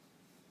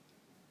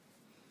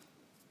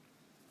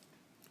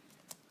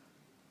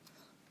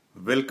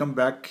Welcome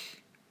back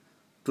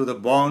to the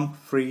Born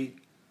Free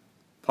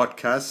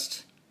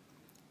podcast,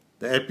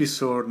 the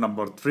episode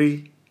number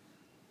 3.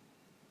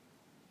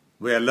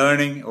 We are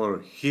learning or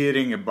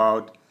hearing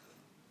about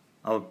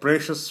our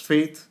precious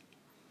faith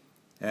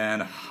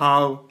and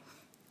how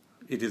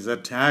it is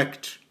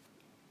attacked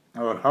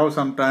or how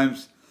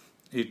sometimes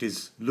it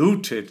is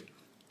looted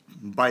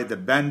by the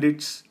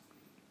bandits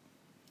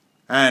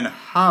and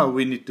how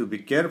we need to be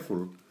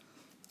careful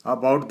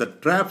about the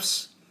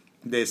traps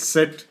they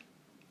set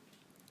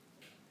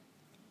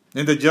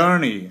in the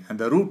journey and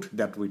the route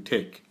that we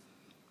take.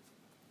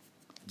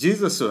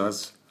 Jesus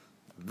was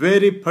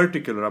very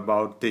particular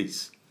about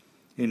this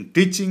in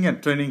teaching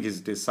and training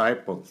his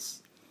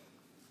disciples.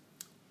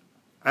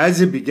 As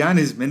he began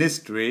his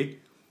ministry,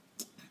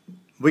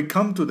 we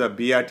come to the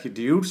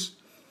Beatitudes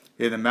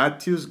in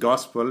Matthew's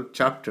Gospel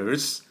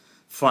chapters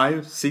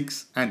 5,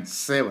 6 and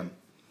 7.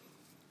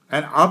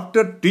 And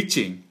after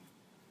teaching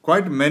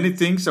quite many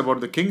things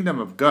about the kingdom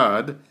of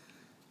God,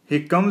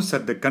 he comes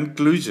at the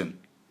conclusion.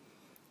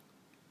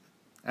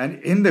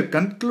 And in the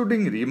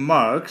concluding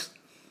remarks,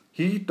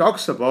 he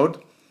talks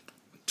about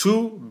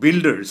two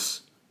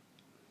builders.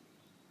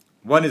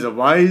 One is a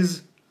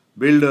wise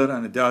builder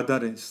and the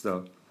other is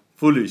the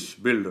foolish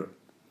builder.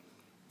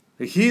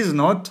 He is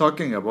not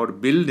talking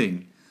about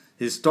building.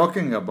 He is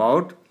talking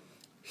about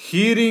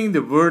hearing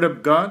the word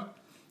of God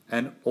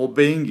and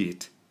obeying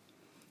it.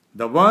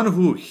 The one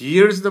who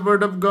hears the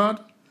word of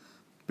God,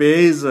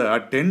 pays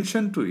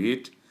attention to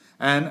it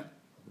and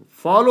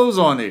follows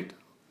on it,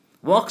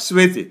 walks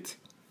with it.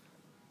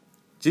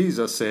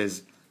 Jesus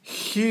says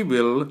he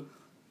will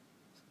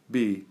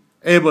be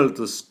able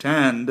to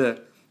stand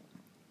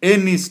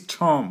any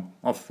storm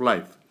of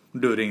life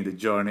during the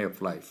journey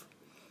of life.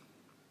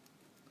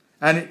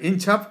 And in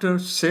chapter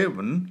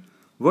 7,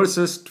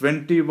 verses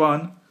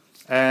 21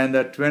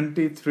 and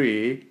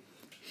 23,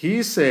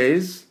 he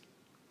says,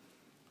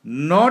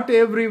 "Not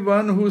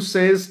everyone who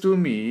says to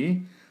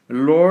me,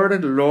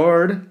 'Lord,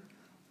 Lord,'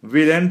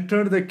 will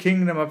enter the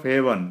kingdom of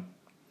heaven,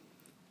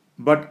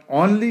 but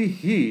only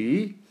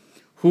he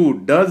who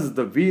does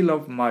the will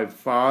of my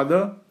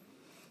Father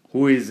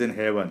who is in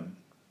heaven.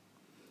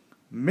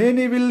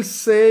 Many will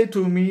say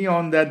to me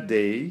on that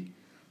day,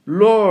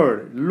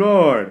 'Lord,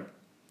 Lord,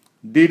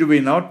 did we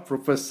not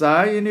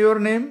prophesy in your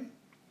name?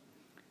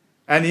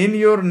 And in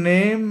your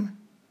name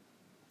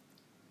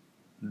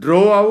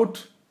draw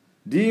out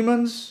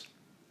demons,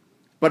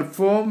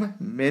 perform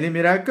many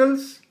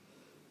miracles?'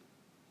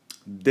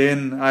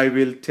 Then I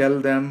will tell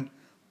them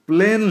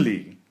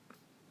plainly,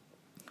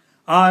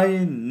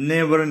 'I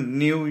never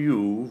knew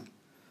you.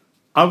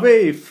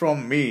 Away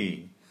from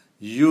me,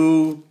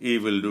 you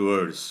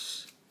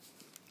evildoers.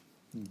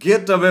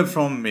 Get away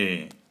from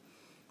me,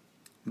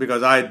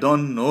 because I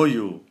don't know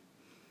you.'"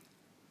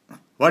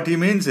 What he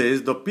means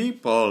is the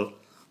people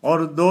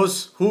or those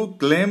who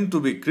claim to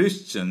be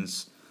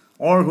Christians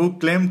or who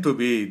claim to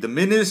be the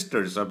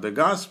ministers of the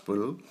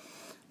gospel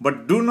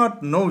but do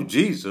not know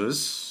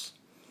Jesus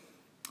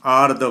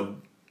are the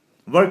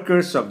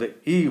workers of the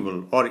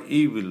evil or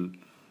evil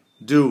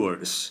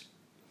doers.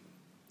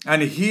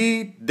 And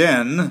he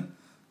then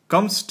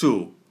comes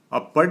to a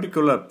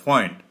particular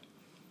point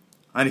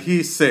and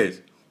he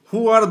says,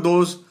 who are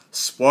those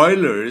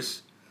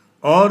spoilers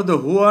or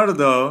who are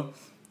the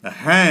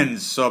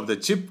hands of the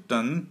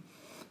chieftain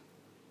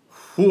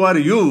who are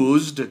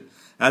used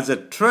as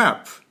a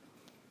trap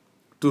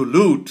to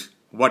loot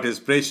what is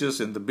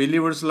precious in the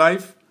believer's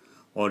life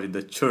or in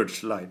the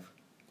church life?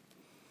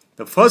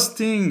 The first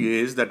thing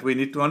is that we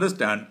need to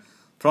understand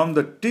from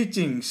the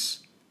teachings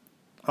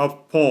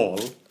of Paul,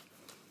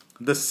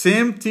 the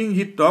same thing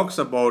he talks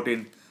about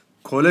in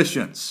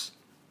Colossians.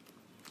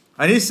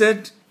 And he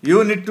said,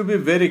 you need to be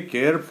very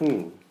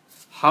careful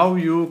how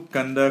you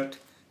conduct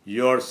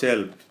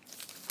yourself,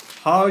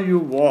 how you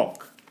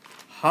walk,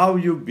 how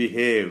you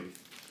behave.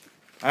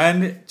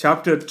 And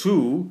chapter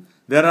 2,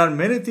 there are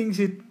many things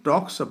he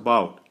talks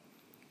about.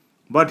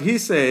 But he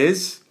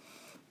says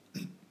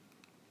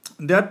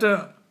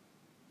that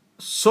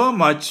so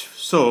much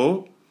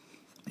so,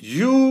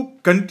 you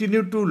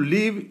continue to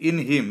live in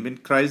him, in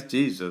Christ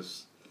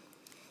Jesus.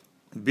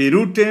 Be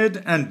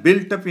rooted and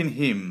built up in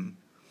him,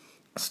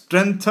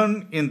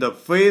 strengthened in the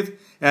faith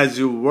as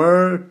you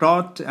were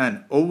taught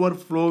and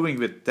overflowing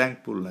with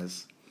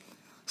thankfulness.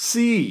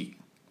 See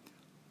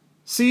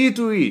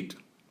to it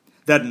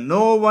that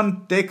no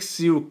one takes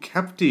you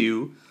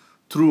captive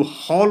through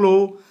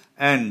hollow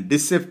and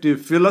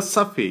deceptive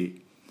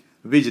philosophy,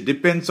 which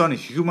depends on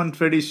human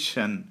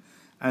tradition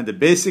and the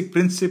basic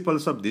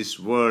principles of this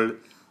world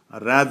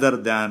rather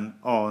than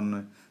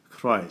on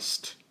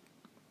Christ.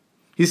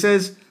 He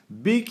says,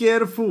 be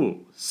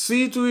careful,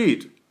 see to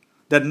it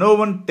that no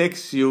one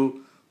takes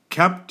you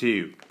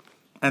captive.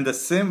 And the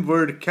same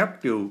word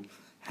captive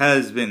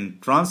has been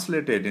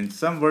translated in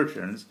some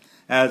versions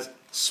as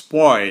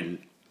spoil.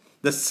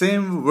 The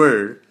same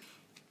word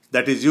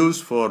that is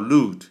used for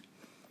loot,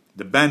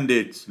 the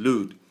bandits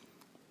loot.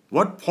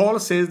 What Paul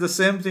says, the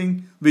same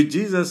thing which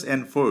Jesus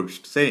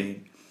enforced,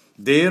 saying,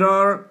 there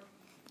are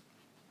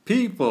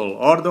people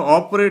or the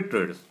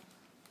operators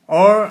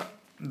or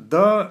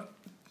the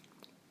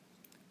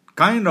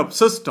kind of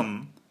system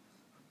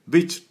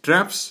which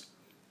traps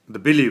the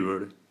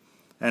believer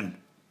and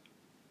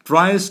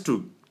tries to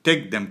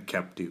take them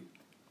captive.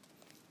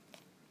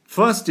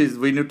 First is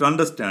we need to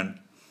understand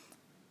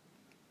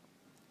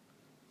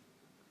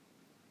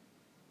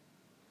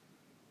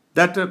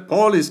that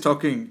Paul is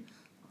talking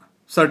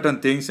certain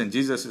things and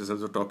Jesus is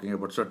also talking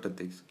about certain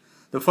things.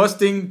 The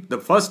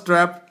first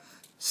trap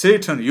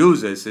Satan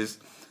uses is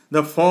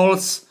the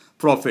false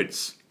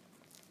prophets.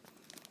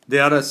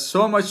 There is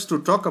so much to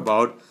talk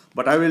about,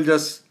 but I will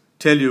just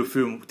tell you a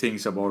few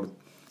things about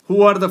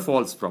who are the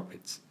false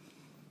prophets.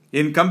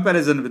 In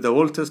comparison with the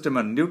Old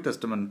Testament and New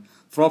Testament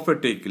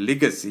prophetic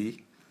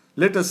legacy,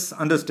 let us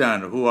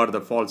understand who are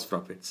the false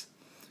prophets.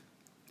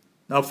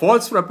 Now,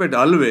 false prophet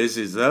always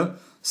is a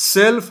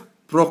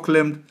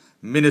self-proclaimed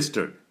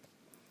minister.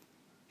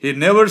 He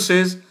never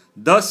says,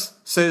 "Thus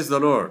says the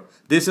Lord."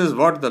 This is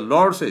what the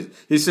Lord says.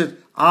 He said,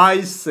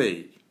 "I say."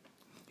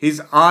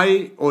 He's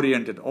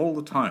I-oriented all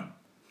the time.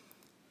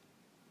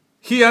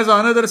 He has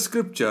another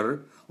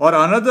scripture or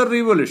another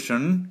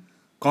revelation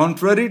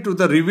contrary to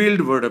the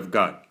revealed word of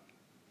God.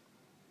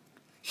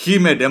 He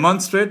may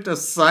demonstrate a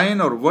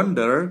sign or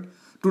wonder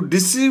to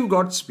deceive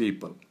God's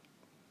people.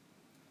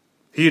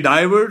 He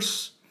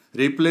diverts,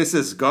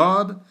 replaces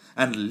God,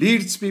 and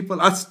leads people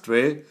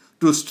astray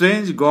to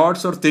strange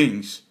gods or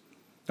things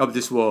of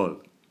this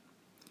world.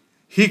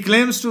 He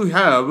claims to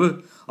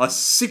have a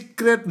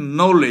secret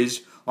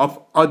knowledge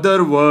of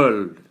other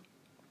world.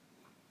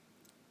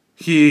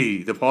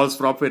 He, the false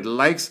prophet,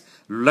 likes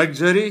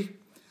luxury,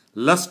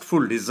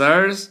 lustful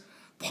desires,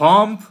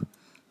 pomp,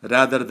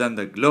 rather than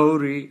the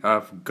glory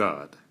of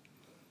God.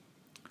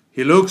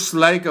 He looks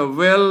like a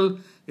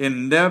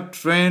well-in-depth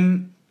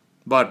train,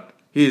 but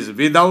he is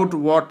without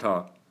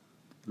water.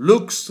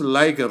 Looks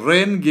like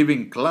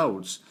rain-giving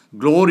clouds,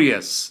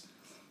 glorious,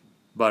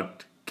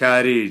 but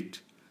carried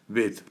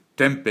with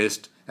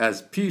tempest,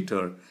 as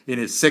Peter in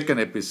his second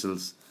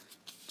epistles,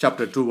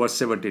 chapter 2, verse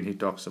 17, he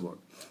talks about.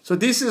 So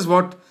this is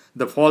what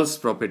the false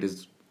prophet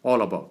is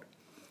all about.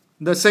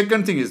 The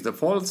second thing is the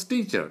false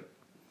teacher.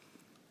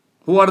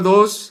 Who are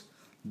those?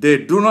 They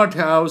do not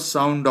have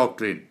sound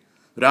doctrine,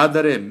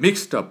 rather a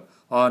mixed up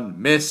or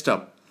messed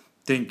up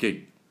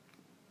thinking.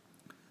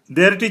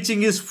 Their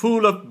teaching is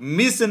full of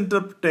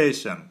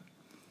misinterpretation,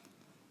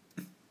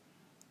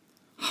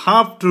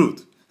 half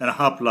truth and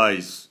half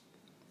lies.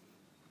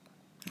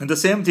 And the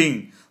same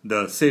thing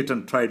the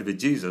Satan tried with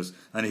Jesus,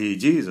 and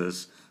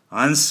Jesus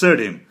answered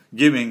him,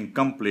 giving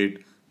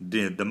complete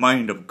the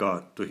mind of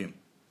God to him.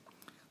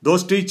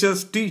 Those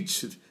teachers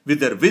teach with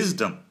their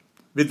wisdom,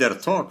 with their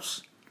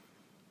thoughts.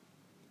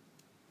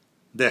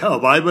 They have a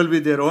Bible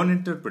with their own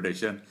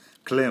interpretation,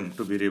 claim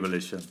to be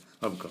revelation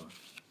of God.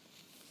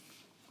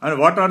 And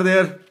what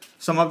are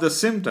some of the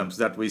symptoms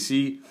that we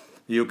see?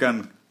 You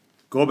can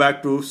go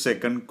back to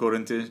 2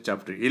 Corinthians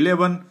chapter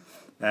 11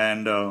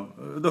 and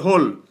the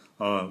whole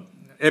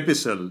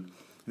epistle.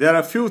 There are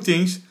a few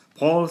things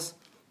Paul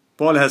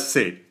has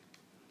said.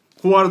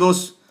 Who are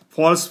those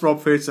false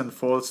prophets and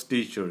false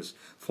teachers,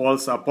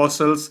 false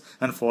apostles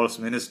and false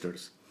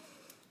ministers?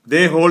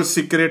 They hold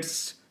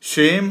secrets,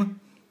 shame.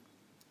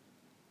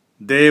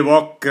 They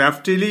walk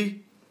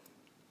craftily.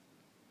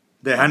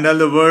 They handle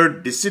the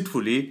word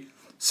deceitfully.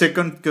 2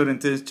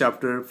 Corinthians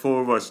chapter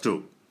 4 verse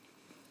 2.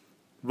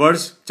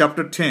 Verse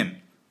chapter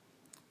 10.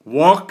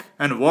 Walk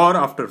and war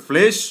after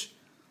flesh,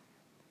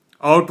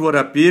 outward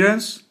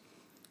appearance,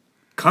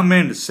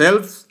 commend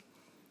self,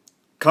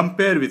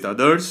 compare with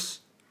others,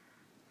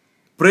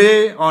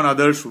 prey on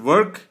others'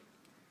 work.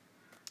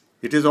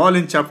 It is all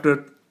in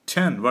chapter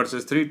 10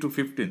 verses 3 to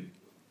 15.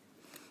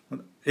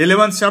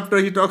 11th chapter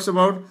he talks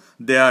about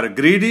they are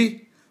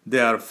greedy, they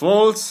are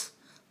false,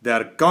 they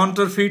are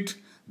counterfeit,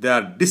 they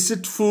are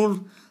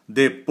deceitful,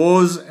 they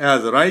pose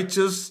as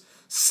righteous,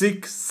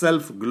 seek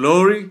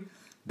self-glory,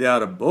 they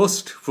are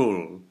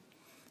boastful.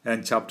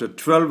 And chapter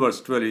 12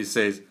 verse 12 he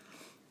says,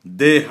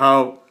 they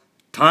have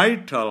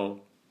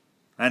title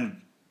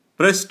and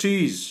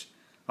prestige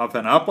of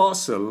an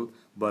apostle,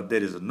 but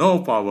there is no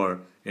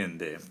power in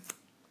them.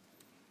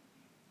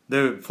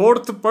 The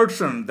fourth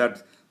person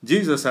that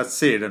Jesus has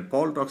said, and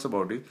Paul talks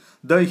about it,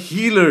 the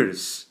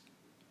healers.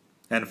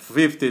 And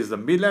fifth is the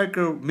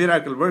miracle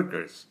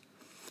workers.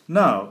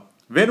 Now,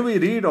 when we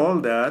read all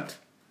that,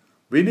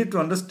 we need to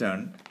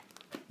understand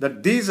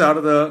that these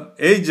are the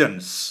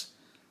agents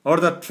or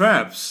the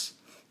traps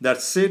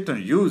that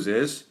Satan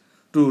uses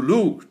to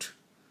loot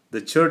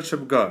the church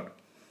of God,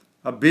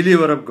 a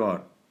believer of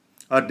God,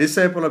 a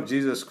disciple of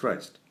Jesus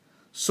Christ,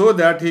 so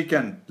that he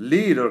can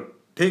lead or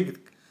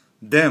take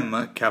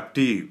them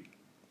captive,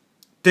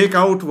 take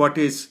out what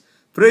is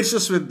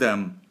precious with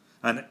them,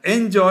 and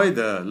enjoy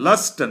the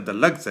lust and the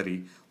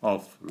luxury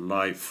of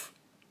life.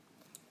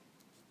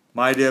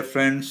 My dear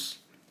friends,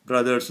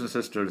 brothers and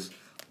sisters,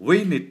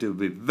 we need to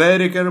be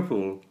very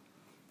careful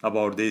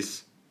about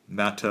this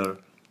matter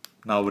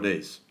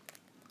nowadays.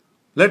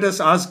 Let us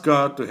ask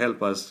God to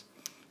help us,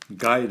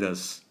 guide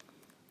us,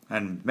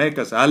 and make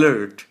us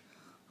alert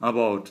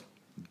about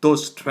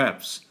those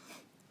traps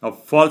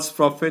of false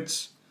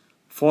prophets,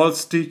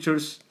 false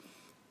teachers,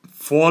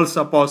 false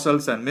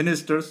apostles and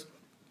ministers,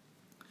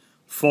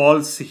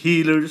 false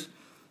healers,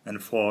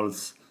 and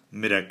false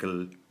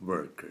miracle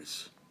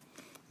workers.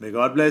 May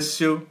God bless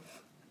you.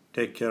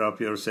 Take care of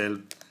yourself,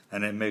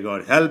 and may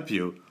God help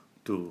you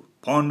to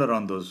ponder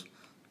on those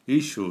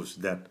issues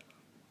that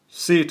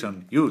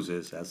Satan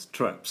uses as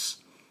traps.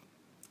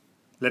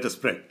 Let us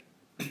pray.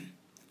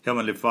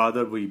 Heavenly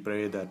Father, we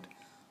pray that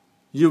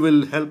you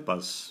will help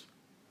us.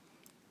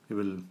 You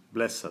will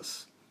bless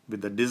us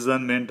with the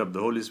discernment of the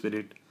Holy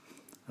Spirit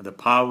and the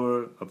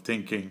power of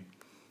thinking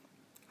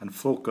and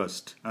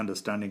focused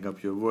understanding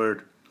of your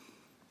word,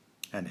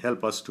 and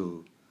help us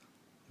to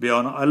be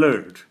on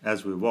alert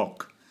as we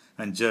walk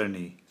and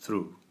journey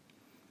through.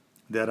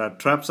 There are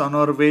traps on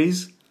our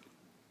ways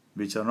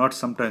which are not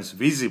sometimes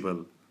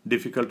visible,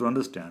 difficult to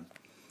understand.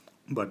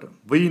 But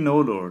we know,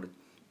 Lord,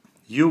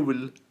 you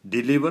will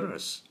deliver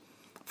us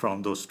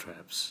from those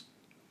traps.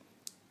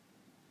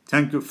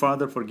 Thank you,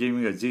 Father, for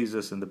giving us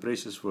Jesus and the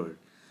precious word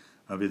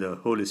with the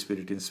Holy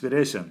Spirit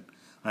inspiration,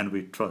 and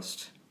we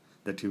trust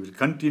that He will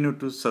continue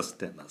to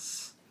sustain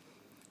us.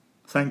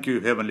 Thank you,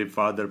 Heavenly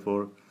Father,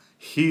 for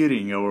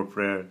hearing our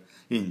prayer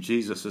in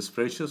Jesus'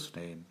 precious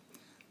name.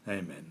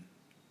 Amen.